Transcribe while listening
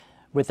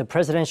With the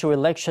presidential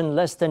election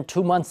less than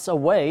 2 months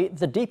away,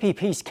 the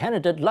DPP's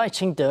candidate Lai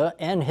Ching-te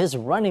and his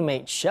running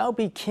mate Xiao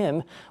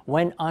Bi-kim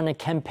went on a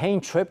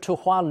campaign trip to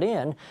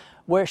Hualien,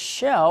 where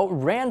Xiao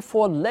ran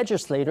for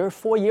legislator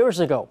 4 years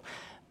ago.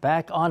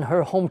 Back on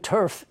her home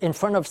turf in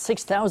front of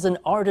 6,000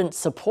 ardent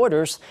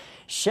supporters,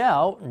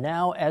 Xiao,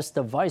 now as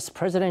the vice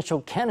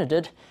presidential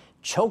candidate,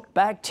 choked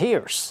back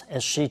tears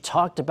as she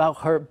talked about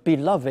her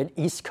beloved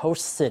East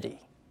Coast city.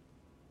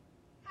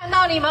 看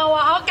到你们，我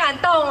好感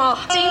动哦！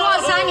经过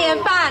3年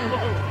半，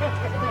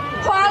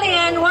花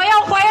莲我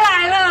又回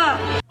来了。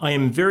 I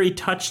am very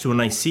touched when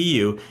I see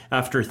you.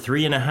 After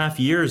 3.5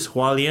 years,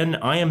 Hualien,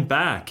 I am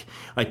back.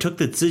 I took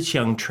the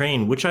Ziqiang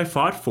train, which I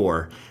fought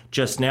for.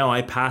 Just now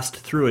I passed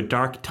through a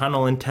dark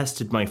tunnel and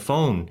tested my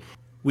phone.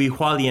 We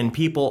Hualien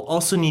people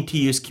also need to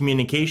use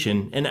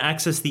communication and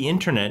access the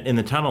internet in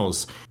the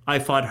tunnels. I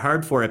fought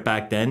hard for it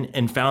back then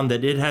and found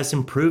that it has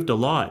improved a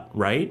lot,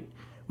 right?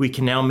 We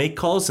can now make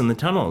calls in the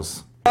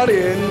tunnels.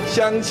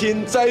 Ambassador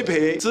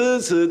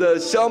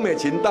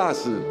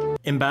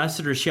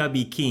Xiao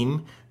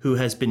Bi-kim, who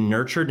has been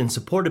nurtured and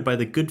supported by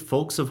the good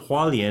folks of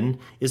Hualien,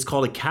 is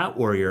called a cat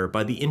warrior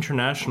by the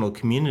international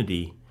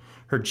community.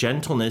 Her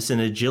gentleness and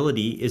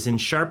agility is in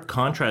sharp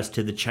contrast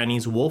to the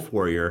Chinese wolf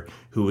warrior,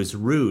 who is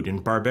rude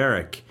and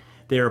barbaric.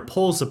 They are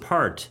poles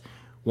apart.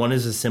 One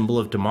is a symbol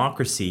of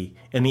democracy,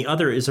 and the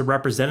other is a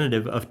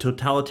representative of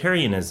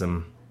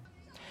totalitarianism.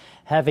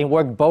 Having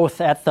worked both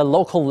at the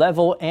local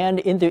level and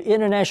in the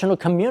international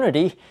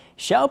community,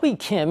 Xiao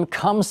Bi-kim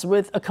comes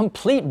with a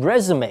complete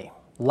resume.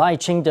 Lai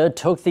Ching-te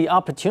took the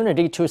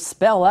opportunity to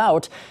spell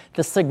out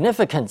the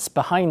significance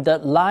behind the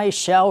Lai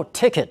Xiao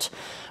ticket.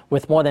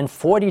 With more than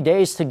 40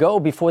 days to go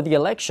before the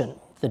election,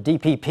 the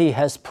DPP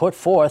has put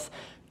forth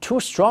 2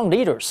 strong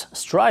leaders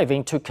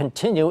striving to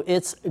continue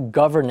its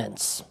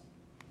governance.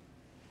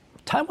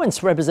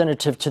 Taiwan's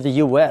representative to the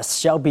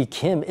U.S., Xiao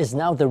Bi-kim, is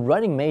now the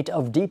running mate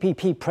of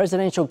DPP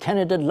presidential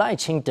candidate Lai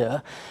Ching-te.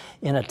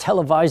 In a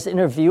televised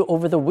interview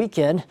over the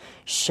weekend,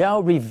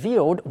 Xiao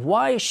revealed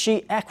why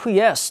she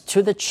acquiesced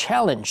to the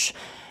challenge.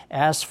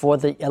 As for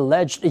the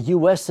alleged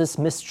U.S.'s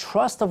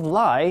mistrust of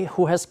Lai,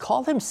 who has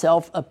called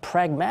himself a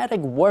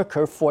pragmatic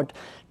worker for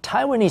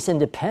Taiwanese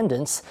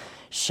independence,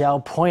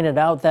 Xiao pointed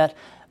out that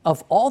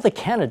of all the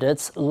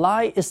candidates,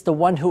 Lai is the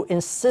one who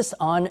insists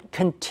on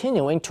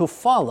continuing to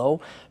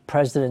follow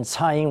President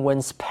Tsai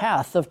Ing-wen's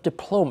path of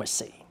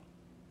diplomacy.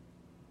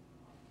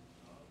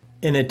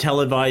 In a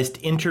televised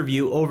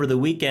interview over the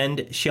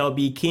weekend, Xiao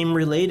Bi-kim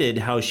related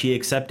how she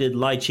accepted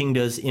Lai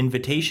Ching-te's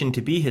invitation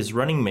to be his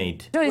running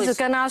mate. I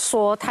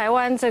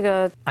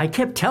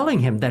kept telling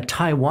him that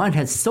Taiwan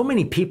has so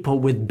many people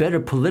with better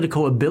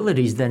political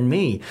abilities than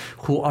me,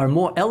 who are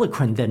more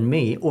eloquent than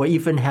me, or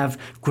even have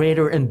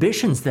greater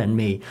ambitions than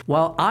me,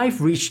 while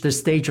I've reached the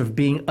stage of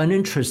being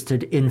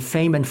uninterested in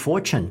fame and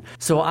fortune.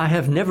 So I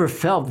have never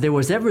felt there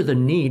was ever the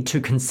need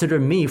to consider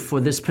me for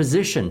this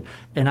position,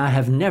 and I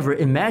have never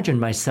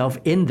imagined myself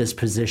in this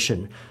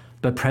position.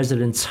 But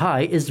President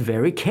Tsai is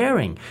very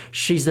caring.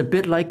 She's a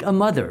bit like a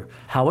mother.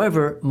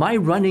 However, my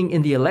running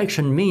in the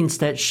election means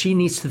that she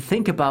needs to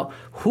think about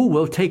who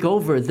will take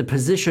over the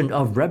position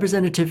of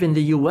representative in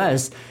the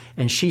U.S.,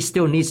 and she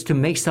still needs to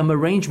make some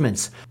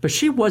arrangements. But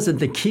she wasn't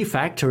the key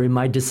factor in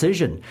my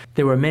decision.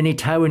 There were many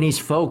Taiwanese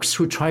folks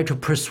who tried to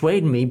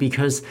persuade me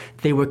because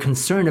they were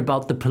concerned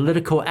about the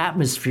political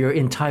atmosphere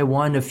in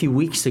Taiwan a few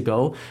weeks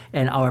ago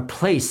and our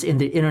place in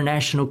the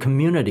international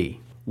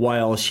community.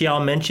 While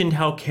Xiao mentioned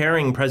how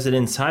caring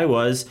President Tsai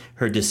was,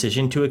 her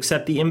decision to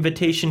accept the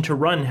invitation to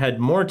run had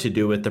more to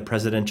do with the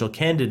presidential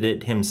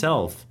candidate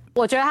himself.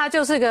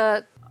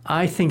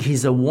 I think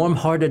he's a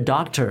warm-hearted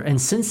doctor,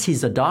 and since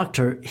he's a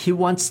doctor, he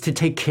wants to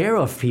take care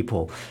of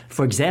people.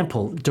 For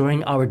example,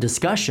 during our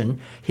discussion,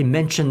 he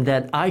mentioned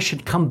that I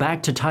should come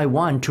back to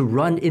Taiwan to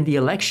run in the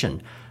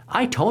election.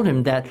 I told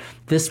him that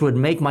this would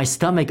make my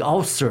stomach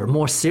ulcer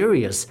more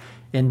serious.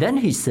 And then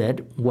he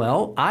said,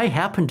 well, I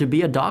happen to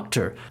be a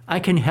doctor. I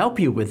can help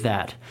you with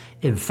that.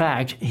 In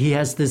fact, he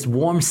has this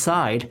warm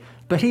side,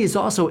 but he is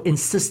also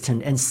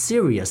insistent and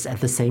serious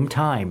at the same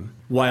time.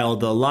 While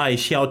the Lai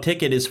Xiao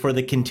ticket is for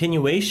the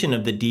continuation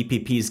of the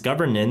DPP's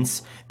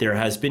governance, there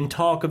has been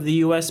talk of the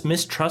U.S.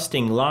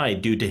 mistrusting Lai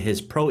due to his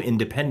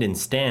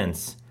pro-independence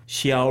stance.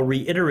 Xiao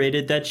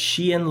reiterated that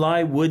she and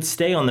Lai would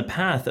stay on the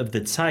path of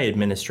the Tsai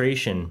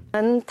administration.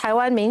 I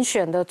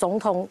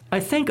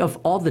think of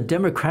all the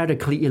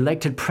democratically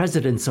elected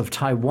presidents of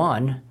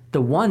Taiwan,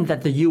 the one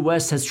that the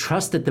U.S. has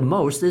trusted the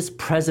most is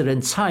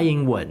President Tsai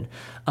Ing-wen.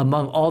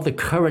 Among all the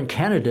current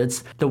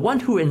candidates, the one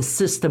who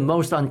insists the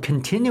most on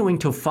continuing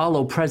to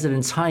follow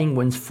President Tsai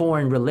Ing-wen's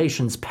foreign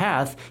relations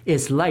path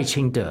is Lai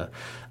Ching-te.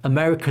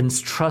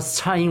 Americans trust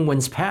Tsai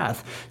Ing-wen's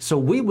path, so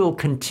we will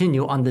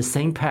continue on the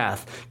same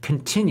path,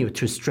 continue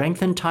to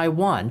strengthen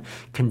Taiwan,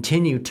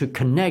 continue to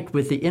connect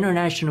with the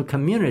international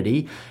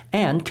community,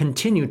 and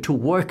continue to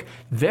work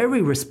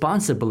very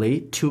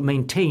responsibly to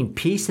maintain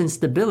peace and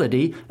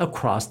stability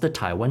across the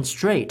Taiwan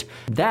Strait.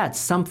 That's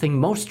something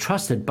most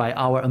trusted by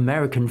our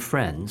American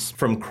friends.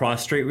 From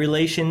cross-strait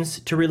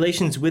relations to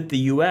relations with the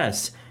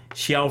U.S.,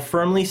 Xiao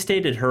firmly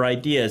stated her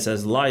ideas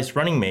as Lai's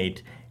running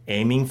mate,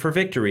 aiming for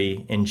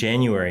victory in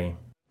January.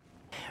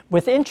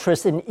 With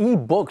interest in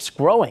e-books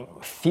growing,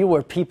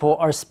 fewer people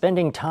are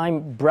spending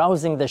time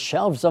browsing the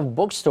shelves of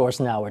bookstores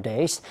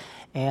nowadays,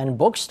 and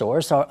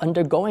bookstores are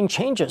undergoing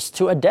changes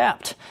to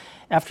adapt.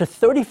 After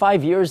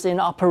 35 years in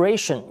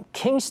operation,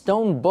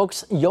 Kingstone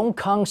Books'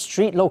 Yongkang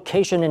Street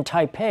location in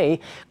Taipei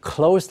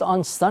closed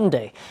on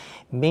Sunday.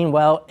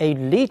 Meanwhile,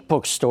 Elite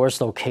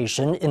Bookstore's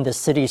location in the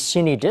city's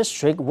Xinyi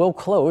district will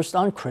close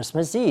on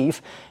Christmas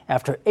Eve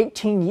after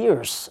 18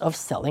 years of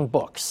selling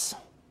books.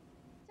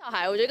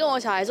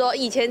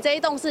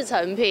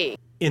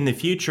 In the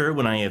future,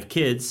 when I have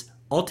kids,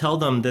 I'll tell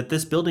them that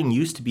this building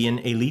used to be an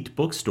Elite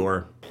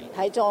Bookstore.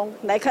 I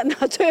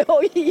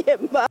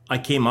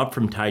came up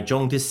from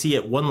Taichung to see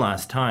it one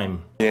last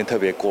time. I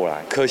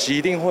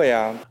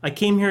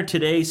came here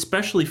today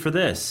specially for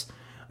this.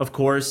 Of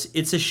course,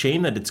 it's a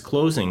shame that it's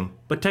closing,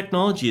 but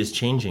technology is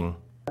changing.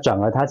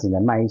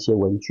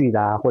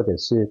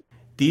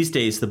 These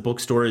days, the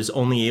bookstore is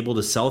only able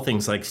to sell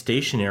things like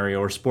stationery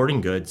or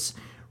sporting goods.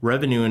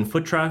 Revenue and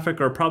foot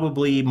traffic are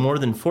probably more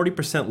than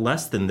 40%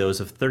 less than those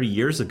of 30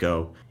 years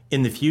ago.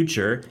 In the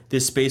future,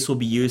 this space will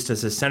be used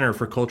as a center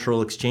for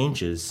cultural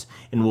exchanges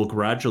and will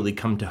gradually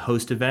come to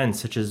host events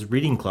such as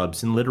reading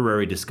clubs and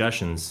literary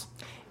discussions.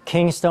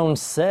 Kingstone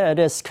said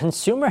as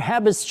consumer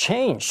habits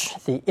change,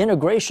 the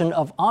integration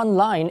of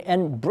online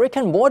and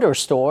brick-and-mortar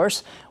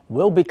stores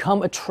will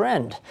become a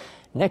trend.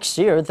 Next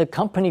year, the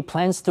company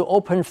plans to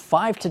open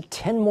 5 to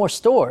 10 more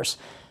stores,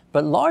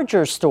 but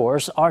larger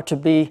stores are to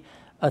be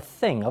a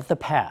thing of the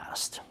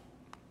past.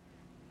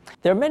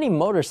 There are many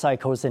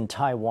motorcycles in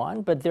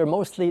Taiwan, but they're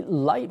mostly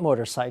light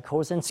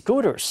motorcycles and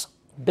scooters.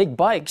 Big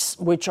bikes,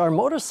 which are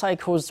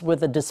motorcycles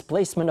with a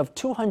displacement of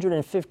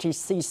 250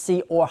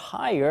 cc or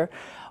higher,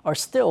 are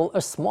still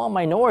a small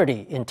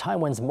minority in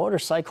Taiwan's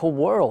motorcycle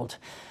world.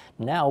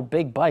 Now,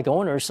 big bike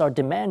owners are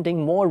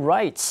demanding more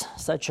rights,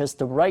 such as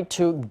the right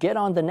to get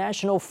on the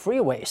national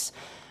freeways.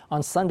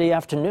 On Sunday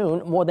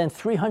afternoon, more than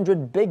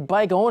 300 big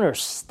bike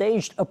owners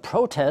staged a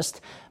protest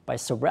by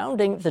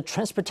surrounding the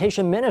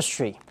Transportation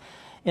Ministry.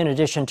 In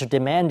addition to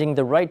demanding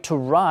the right to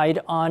ride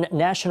on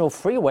national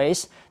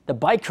freeways, the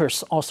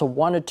bikers also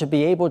wanted to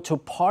be able to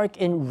park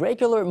in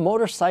regular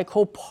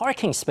motorcycle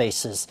parking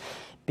spaces,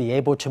 be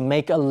able to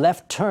make a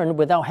left turn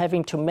without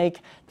having to make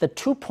the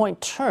two-point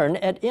turn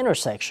at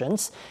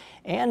intersections,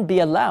 and be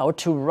allowed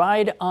to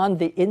ride on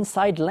the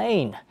inside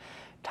lane.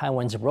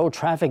 Taiwan's Road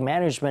Traffic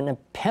Management and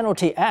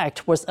Penalty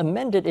Act was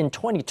amended in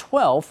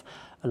 2012,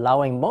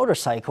 allowing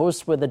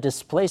motorcycles with a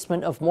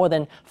displacement of more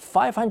than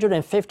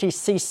 550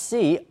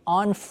 cc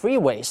on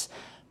freeways.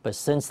 But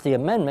since the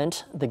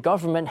amendment, the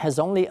government has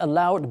only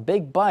allowed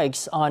big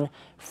bikes on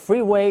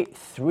Freeway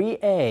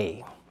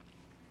 3A.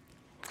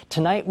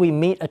 Tonight, we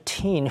meet a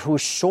teen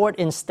who's short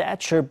in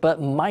stature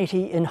but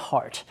mighty in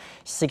heart.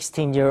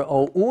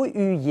 16-year-old Wu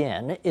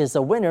Yuyan is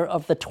a winner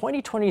of the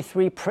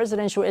 2023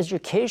 Presidential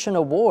Education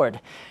Award.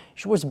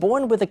 She was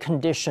born with a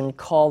condition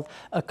called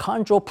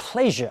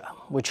achondroplasia,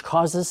 which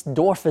causes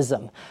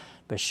dwarfism,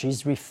 but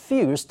she's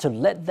refused to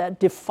let that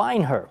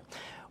define her.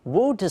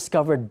 Wu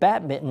discovered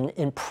badminton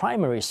in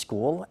primary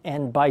school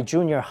and by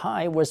junior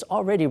high was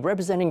already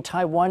representing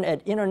Taiwan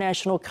at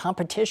international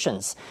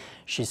competitions.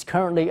 She's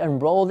currently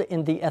enrolled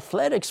in the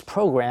athletics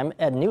program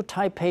at New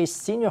Taipei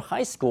Senior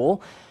High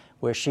School,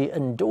 where she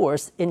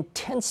endures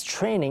intense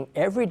training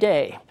every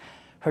day.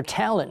 Her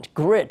talent,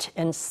 grit,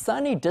 and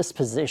sunny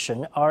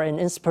disposition are an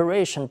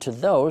inspiration to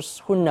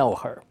those who know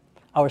her.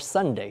 Our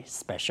Sunday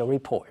special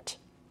report.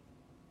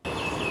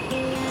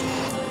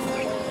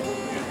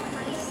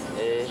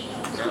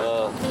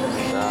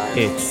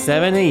 It's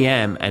 7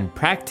 a.m. and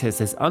practice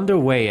is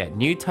underway at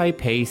New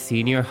Taipei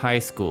Senior High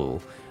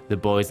School. The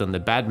boys on the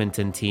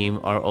badminton team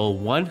are all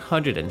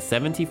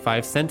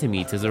 175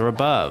 centimeters or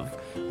above,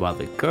 while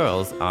the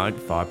girls aren't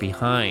far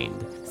behind.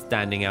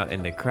 Standing out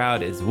in the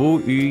crowd is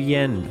Wu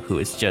Yuyan, who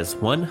is just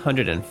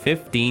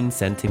 115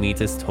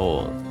 centimeters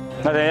tall.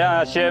 那等一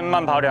下先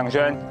慢跑2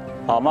圈，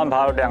好，慢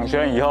跑2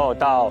圈以后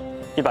到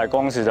100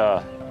公尺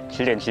的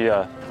起点期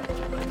了。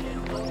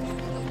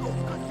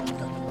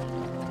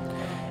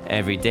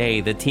 Every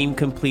day, the team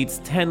completes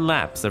 10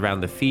 laps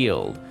around the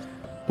field.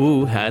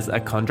 Wu has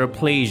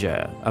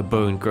achondroplasia, a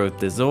bone growth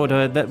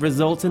disorder that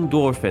results in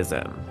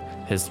dwarfism.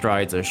 Her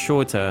strides are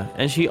shorter,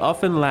 and she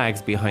often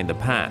lags behind the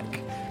pack,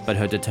 but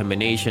her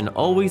determination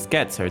always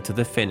gets her to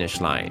the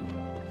finish line.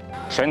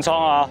 全冲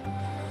啊！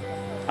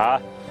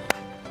啊！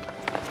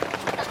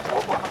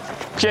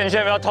间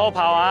线不要偷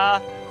跑啊！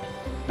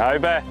来，预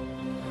备。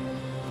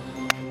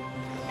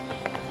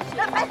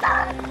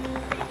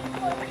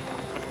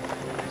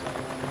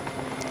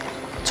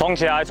 冲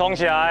起来，冲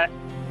起来！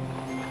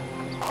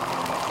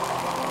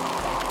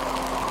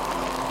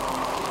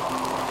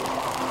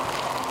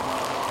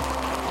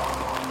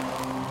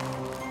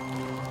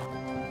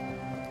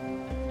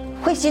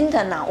会心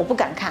疼啊，我不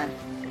敢看。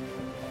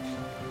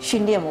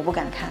训练我不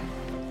敢看。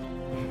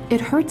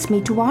It hurts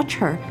me to watch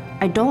her.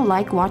 I don't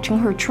like watching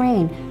her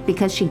train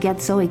because she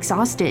gets so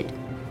exhausted.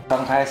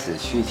 When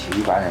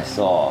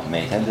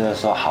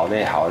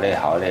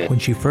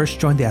she first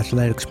joined the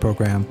athletics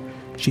program,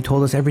 she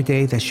told us every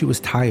day that she was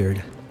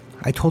tired.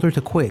 I told her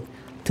to quit,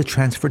 to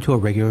transfer to a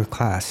regular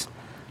class.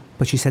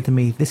 But she said to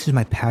me, "This is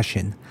my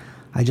passion.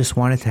 I just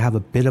wanted to have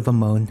a bit of a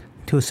moan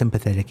to a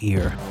sympathetic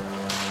ear."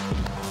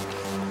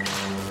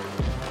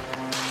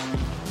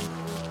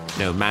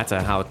 No matter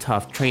how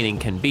tough training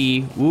can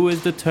be, Wu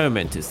is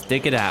determined to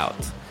stick it out.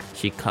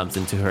 She comes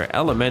into her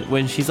element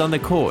when she's on the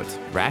court,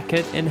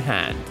 racket in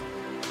hand.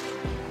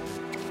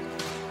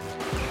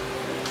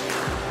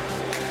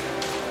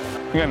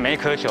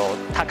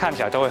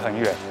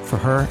 For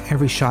her,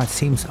 every shot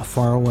seems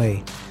far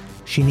away.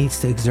 She needs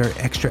to exert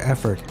extra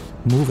effort,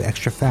 move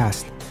extra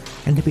fast,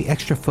 and to be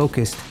extra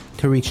focused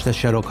to reach the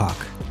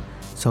shuttlecock.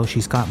 So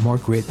she's got more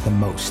grit than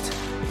most.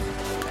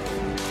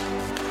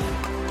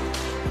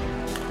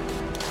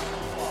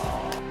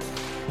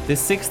 The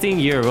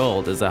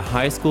 16-year-old is a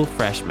high school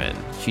freshman.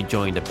 She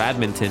joined the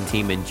badminton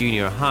team in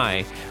junior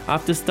high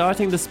after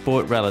starting the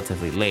sport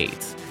relatively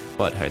late.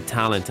 But her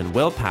talent and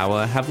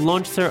willpower have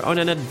launched her on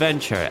an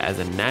adventure as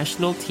a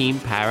national team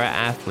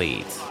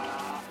para-athlete.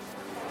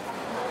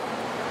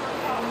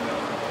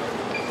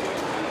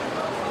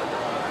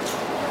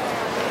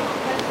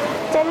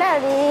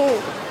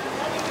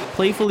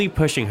 Playfully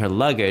pushing her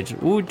luggage,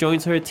 Wu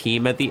joins her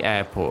team at the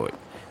airport.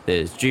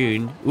 This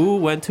June, Wu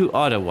went to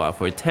Ottawa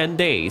for 10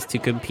 days to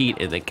compete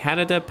in the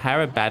Canada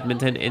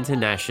Para-Badminton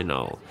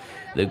International.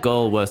 The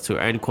goal was to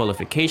earn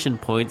qualification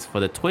points for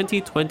the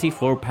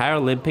 2024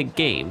 Paralympic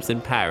Games in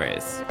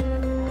Paris.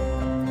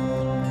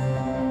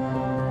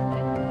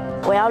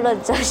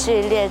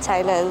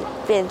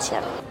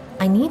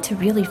 I need to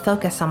really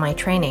focus on my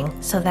training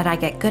so that I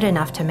get good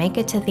enough to make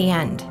it to the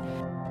end.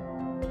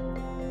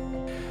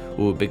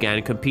 Wu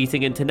began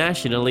competing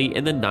internationally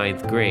in the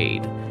 9th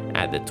grade.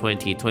 At the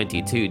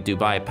 2022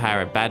 Dubai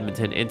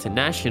Para-Badminton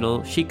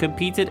International, she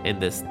competed in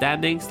the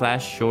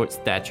standing/short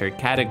stature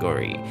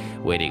category,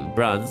 winning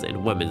bronze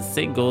in women's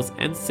singles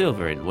and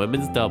silver in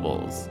women's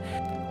doubles.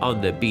 On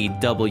the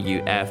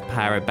BWF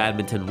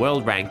Para-Badminton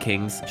World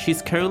Rankings,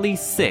 she's currently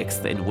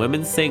 6th in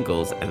women's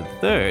singles and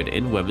 3rd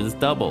in women's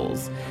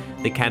doubles.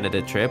 The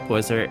Canada trip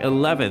was her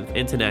 11th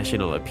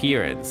international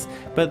appearance,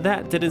 but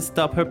that didn't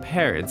stop her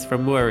parents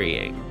from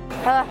worrying.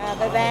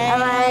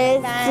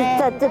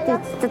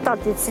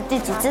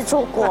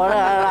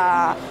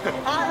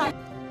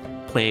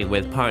 Playing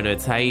with partner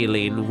Cai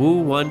Yilin,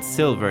 Wu won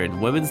silver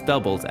in women's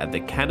doubles at the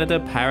Canada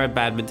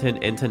Para-Badminton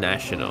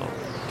International.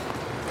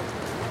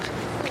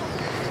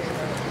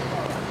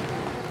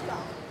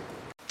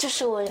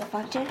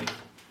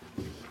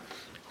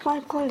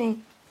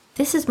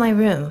 This is my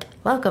room.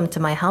 Welcome to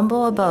my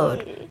humble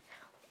abode.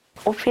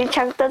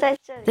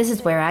 This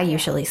is where I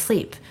usually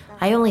sleep.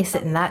 I only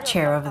sit in that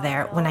chair over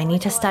there when I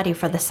need to study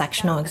for the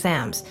sectional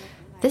exams.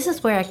 This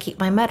is where I keep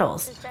my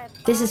medals.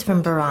 This is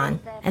from Buran,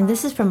 and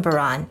this is from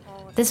Buran.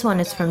 This one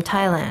is from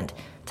Thailand.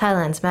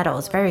 Thailand's medal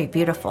is very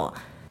beautiful.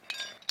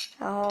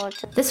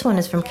 This one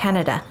is from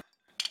Canada.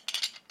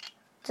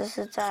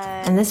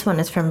 And this one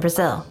is from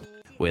Brazil.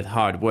 With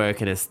hard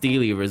work and a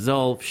steely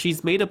resolve,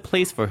 she's made a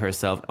place for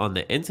herself on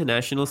the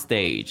international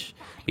stage.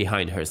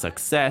 Behind her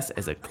success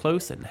is a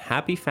close and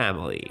happy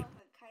family.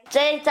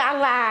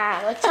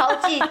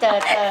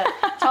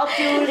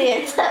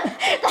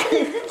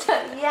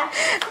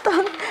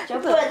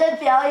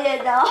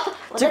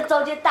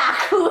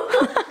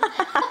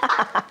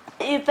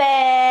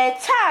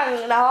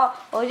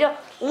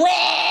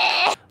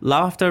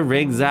 Laughter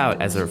rings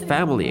out as her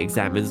family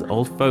examines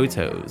old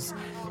photos.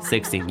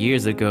 16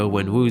 years ago,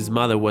 when Wu's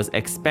mother was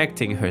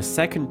expecting her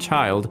second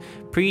child,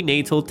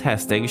 prenatal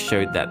testing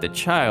showed that the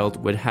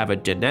child would have a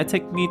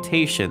genetic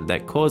mutation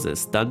that causes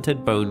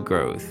stunted bone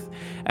growth.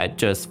 At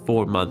just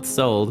 4 months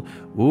old,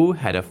 Wu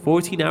had a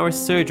 14-hour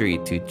surgery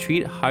to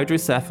treat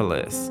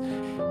hydrocephalus.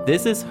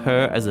 This is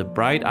her as a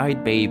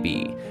bright-eyed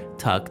baby.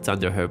 Tucked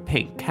under her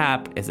pink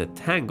cap is a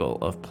tangle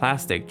of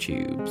plastic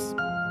tubes.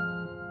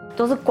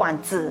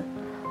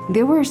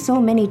 There were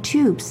so many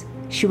tubes.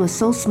 She was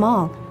so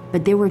small,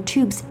 but there were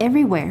tubes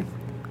everywhere.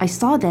 I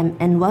saw them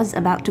and was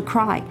about to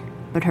cry,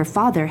 but her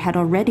father had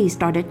already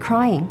started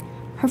crying.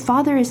 Her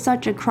father is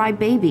such a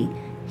crybaby.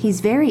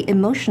 He's very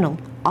emotional,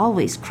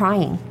 always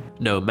crying.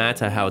 No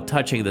matter how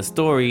touching the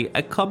story,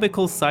 a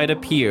comical side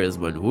appears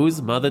when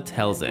Wu's mother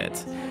tells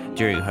it.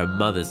 During her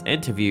mother's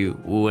interview,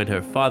 Wu and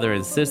her father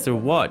and sister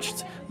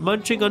watched,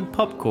 munching on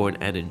popcorn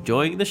and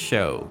enjoying the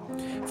show.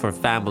 For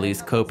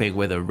families coping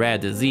with a rare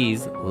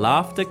disease,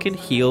 laughter can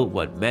heal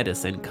what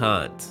medicine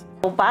can't.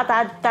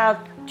 I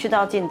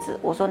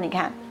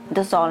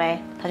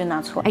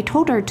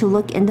told her to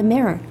look in the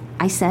mirror.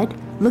 I said,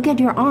 "Look at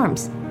your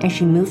arms," and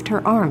she moved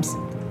her arms.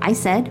 I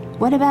said,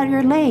 "What about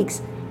your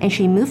legs?" and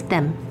she moved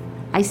them.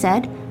 I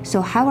said,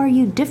 "So how are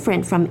you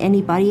different from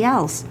anybody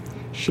else?"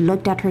 She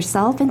looked at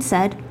herself and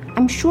said,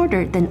 "I'm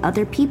shorter than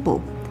other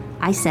people."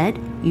 I said,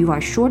 "You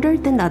are shorter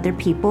than other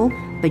people,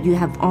 but you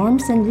have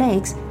arms and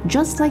legs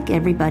just like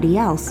everybody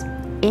else.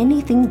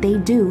 Anything they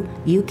do,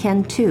 you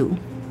can too."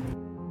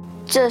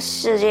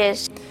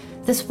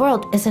 This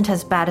world isn't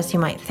as bad as you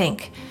might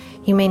think.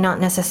 You may not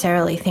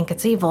necessarily think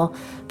it's evil,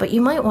 but you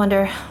might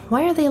wonder,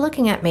 why are they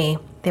looking at me?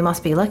 They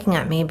must be looking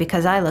at me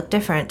because I look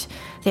different.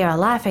 They are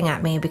laughing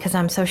at me because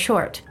I'm so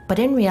short. But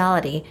in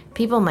reality,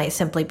 people might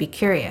simply be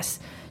curious.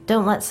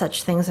 Don't let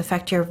such things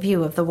affect your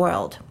view of the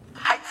world.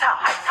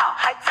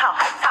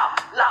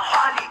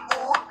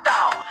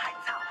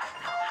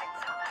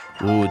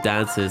 Wu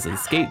dances and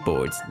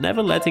skateboards,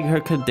 never letting her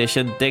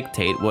condition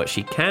dictate what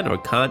she can or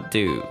can't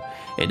do.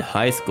 In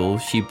high school,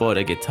 she bought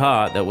a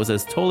guitar that was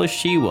as tall as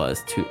she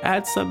was to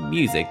add some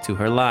music to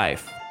her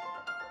life.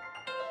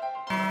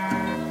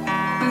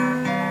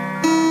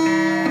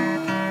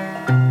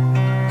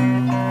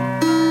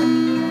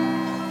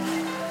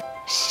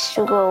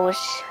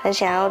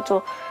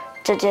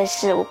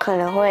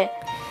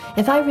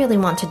 If I really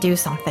want to do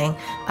something,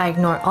 I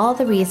ignore all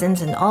the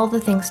reasons and all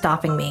the things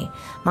stopping me.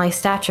 My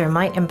stature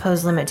might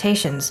impose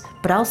limitations,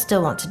 but I'll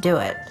still want to do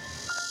it.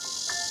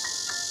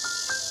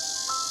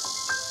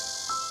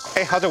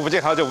 好久不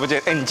见，好久不见。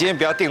你今天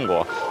不要电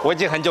我，我已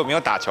经很久没有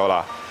打球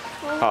了。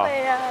好，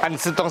你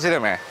吃东西了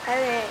没？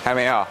还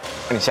没有。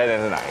你下一站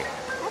是哪里？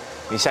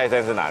你下一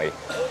站是哪里？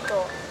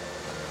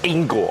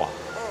英国。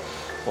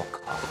我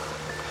靠，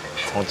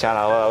从加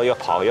拿大又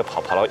跑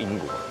到英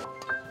国。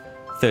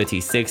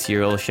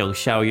36-year-old Xiong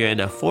Xiaoyuan,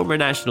 a former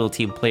national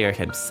team player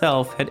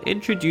himself, had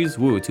introduced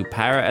Wu to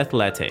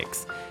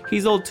para-athletics.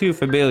 He's all too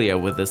familiar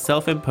with the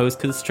self-imposed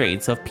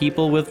constraints of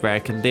people with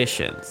rare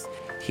conditions.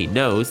 He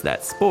knows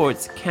that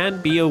sports can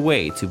be a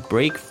way to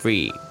break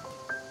free.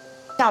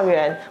 校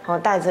园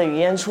带着语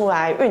言出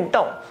来运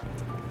动。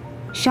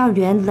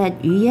Xiaoyuan led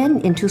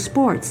Yuyan into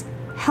sports,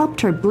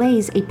 helped her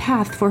blaze a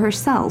path for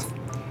herself.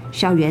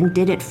 Xiaoyuan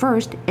did it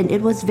first, and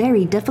it was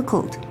very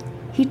difficult.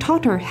 He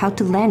taught her how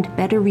to land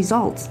better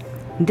results.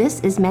 This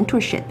is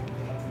mentorship.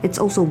 It's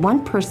also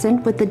one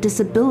person with a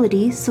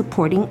disability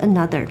supporting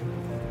another.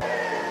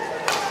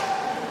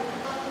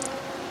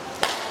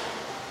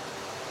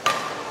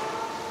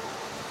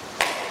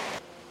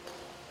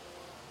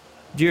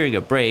 During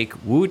a break,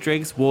 Wu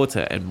drinks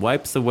water and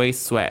wipes away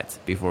sweat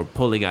before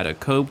pulling out a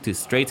comb to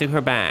straighten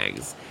her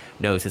bangs.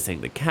 Noticing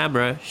the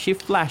camera, she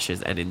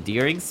flashes an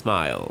endearing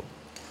smile.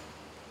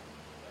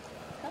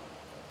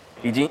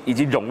 已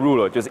经融入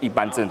了，就是一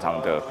般正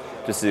常的，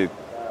就是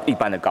一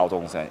般的高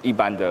中生，一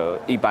般的。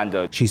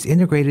She's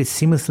integrated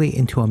seamlessly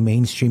into a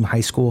mainstream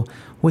high school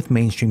with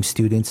mainstream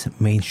students,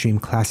 mainstream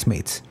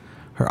classmates.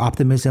 Her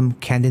optimism,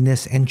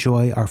 candidness, and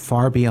joy are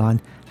far beyond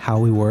how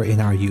we were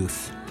in our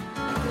youth.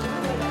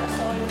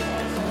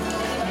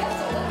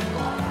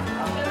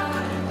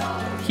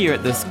 Here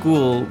at the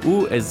school,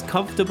 Wu is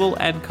comfortable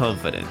and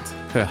confident.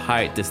 Her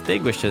height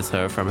distinguishes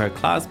her from her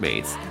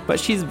classmates,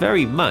 but she's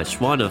very much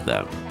one of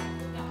them.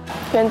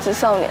 原子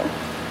少年，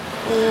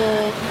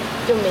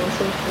就明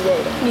星之类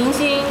的。明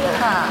星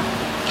哈，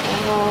然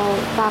后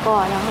八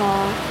卦，然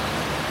后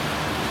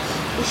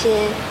一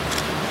些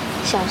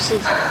小事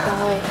情都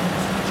会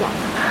讲，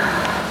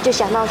就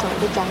想到什么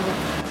就讲什么。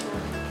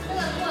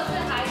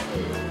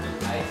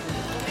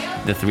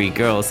 The three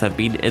girls have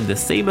been in the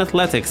same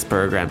athletics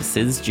program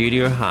since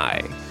junior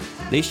high.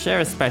 They share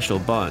a special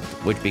bond,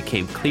 which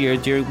became clear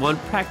during one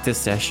practice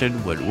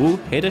session when Wu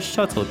hit a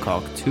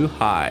shuttlecock too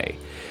high.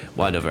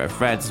 One of her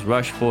friends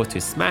rushed forward to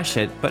smash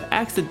it, but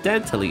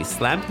accidentally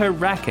slammed her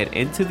racket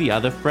into the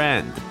other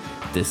friend.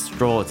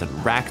 Distraught and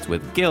racked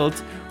with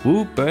guilt,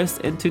 Wu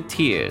burst into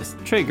tears,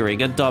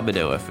 triggering a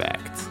domino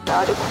effect. 然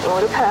后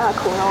我就看到他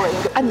哭，然后我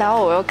就然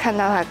后我又看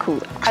到他哭，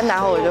然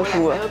后我就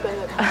哭了。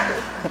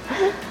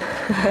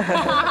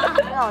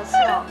很好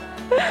笑，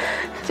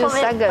就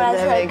三个人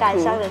在那边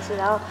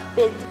哭。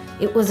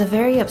It was a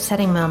very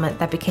upsetting moment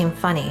that became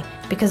funny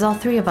because all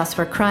three of us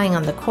were crying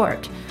on the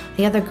court.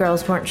 The other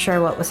girls weren't sure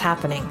what was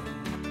happening.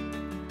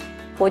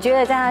 我觉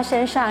得在她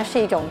身上是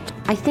一种。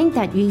I think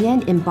that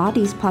Yuyan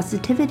embodies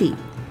positivity.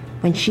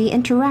 When she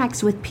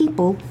interacts with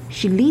people,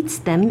 she leads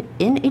them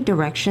in a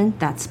direction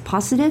that's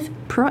positive,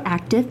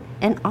 proactive,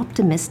 and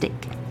optimistic.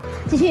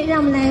 继续，让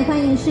我们来欢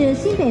迎是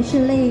新北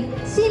市立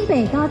新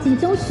北高级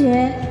中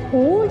学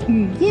吴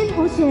雨嫣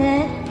同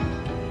学。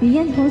雨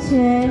嫣同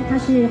学，她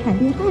是罕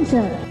病患者。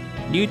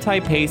 New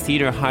Taipei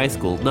Senior High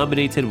School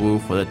nominated Wu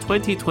for the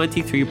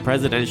 2023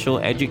 Presidential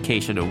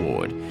Education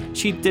Award.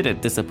 She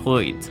didn't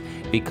disappoint,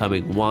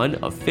 becoming one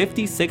of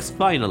 56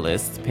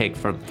 finalists picked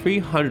from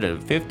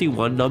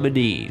 351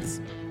 nominees.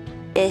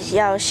 也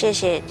要谢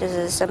谢就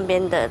是身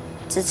边的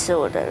支持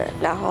我的人，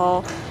然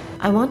后。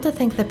 I want to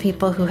thank the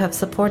people who have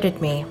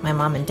supported me, my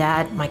mom and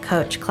dad, my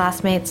coach,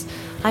 classmates.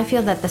 I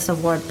feel that this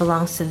award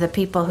belongs to the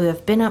people who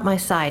have been at my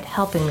side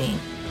helping me.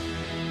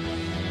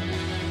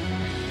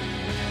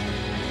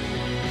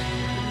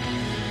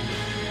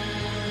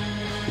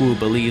 Wu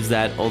believes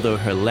that although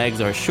her legs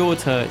are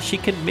shorter, she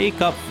can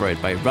make up for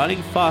it by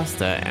running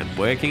faster and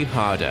working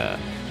harder.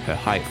 Her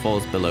height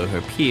falls below her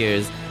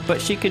peers,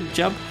 but she can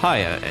jump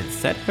higher and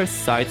set her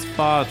sights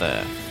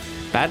farther.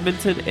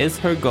 Badminton is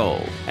her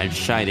goal, and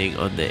shining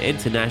on the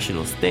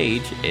international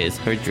stage is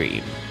her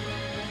dream.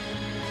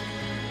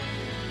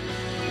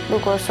 如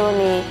果说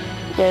你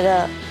觉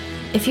得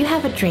If you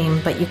have a dream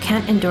but you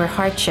can't endure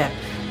hardship,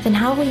 then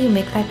how will you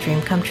make that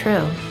dream come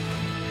true?